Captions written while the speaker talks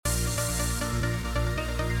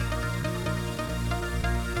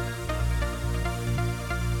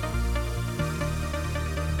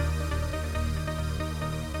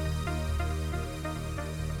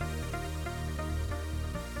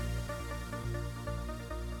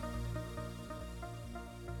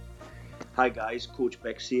Hi guys, Coach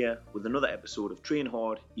Bex here with another episode of Train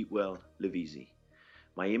Hard, Eat Well, Live Easy.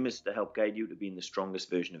 My aim is to help guide you to being the strongest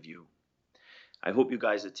version of you. I hope you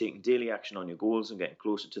guys are taking daily action on your goals and getting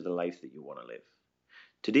closer to the life that you want to live.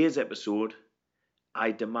 Today's episode, I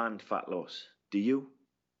demand fat loss. Do you?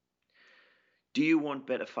 Do you want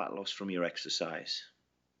better fat loss from your exercise?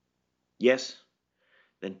 Yes?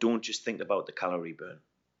 Then don't just think about the calorie burn.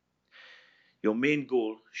 Your main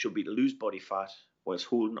goal should be to lose body fat whilst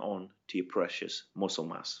holding on to your precious muscle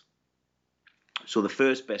mass. So the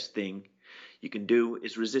first best thing you can do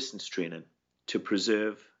is resistance training to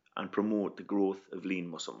preserve and promote the growth of lean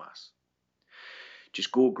muscle mass.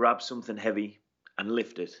 Just go grab something heavy and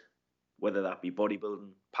lift it, whether that be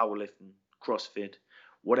bodybuilding, powerlifting, CrossFit,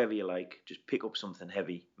 whatever you like. Just pick up something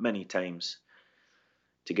heavy many times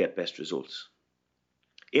to get best results.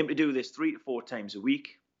 Aim to do this 3 to 4 times a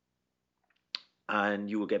week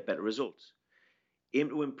and you will get better results. Aim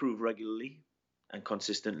to improve regularly and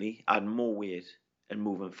consistently, add more weight and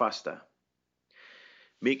moving faster.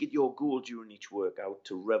 Make it your goal during each workout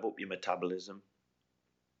to rev up your metabolism,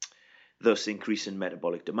 thus increasing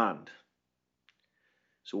metabolic demand.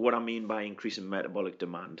 So what I mean by increasing metabolic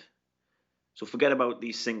demand, so forget about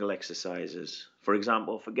these single exercises. For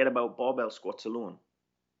example, forget about barbell squats alone.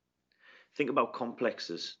 Think about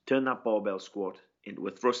complexes. Turn that barbell squat into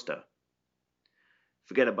a thruster.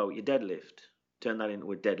 Forget about your deadlift. Turn that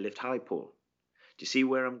into a deadlift high pull. Do you see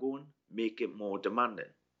where I'm going? Make it more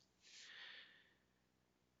demanding.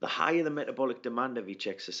 The higher the metabolic demand of each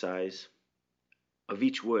exercise, of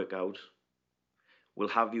each workout, will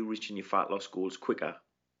have you reaching your fat loss goals quicker,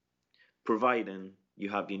 providing you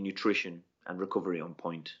have your nutrition and recovery on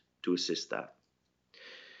point to assist that.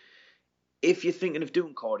 If you're thinking of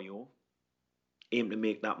doing cardio, aim to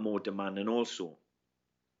make that more demanding also.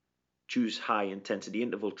 Choose high intensity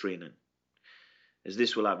interval training, as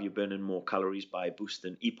this will have you burning more calories by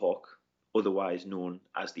boosting EPOC, otherwise known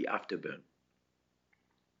as the afterburn.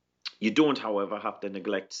 You don't, however, have to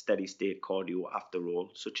neglect steady state cardio after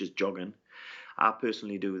all, such as jogging. I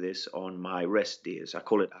personally do this on my rest days. I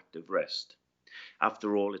call it active rest.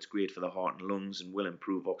 After all, it's great for the heart and lungs and will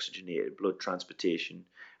improve oxygenated blood transportation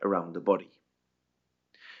around the body.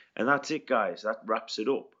 And that's it, guys. That wraps it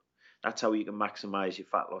up. That's how you can maximize your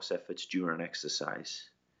fat loss efforts during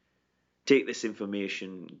exercise. Take this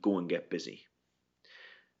information, go and get busy.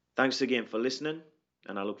 Thanks again for listening,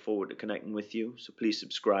 and I look forward to connecting with you. So please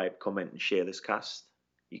subscribe, comment, and share this cast.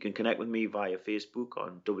 You can connect with me via Facebook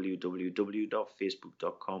on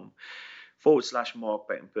www.facebook.com/Mark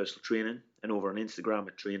Beckham Personal Training and over on Instagram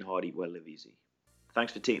at Train Hard, Eat Well, Live Easy.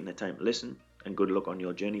 Thanks for taking the time to listen, and good luck on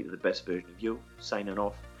your journey to the best version of you. Signing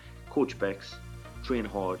off, Coach Bex. Train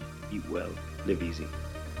hard, eat well, live easy.